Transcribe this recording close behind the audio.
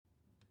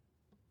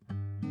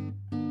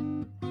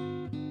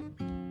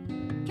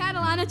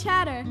Catalina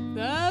Chatter,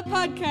 the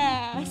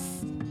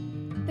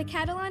podcast. The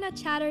Catalina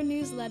Chatter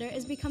newsletter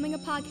is becoming a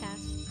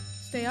podcast.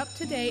 Stay up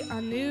to date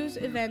on news,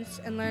 events,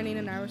 and learning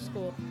in our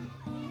school.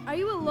 Are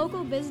you a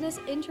local business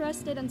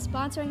interested in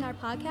sponsoring our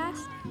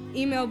podcast?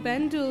 Email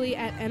Ben Dooley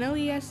at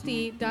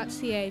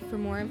nlesd.ca for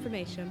more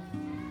information.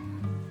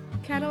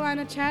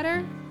 Catalina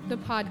Chatter, the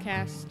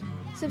podcast.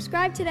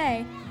 Subscribe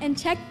today and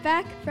check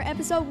back for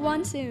episode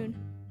 1 soon.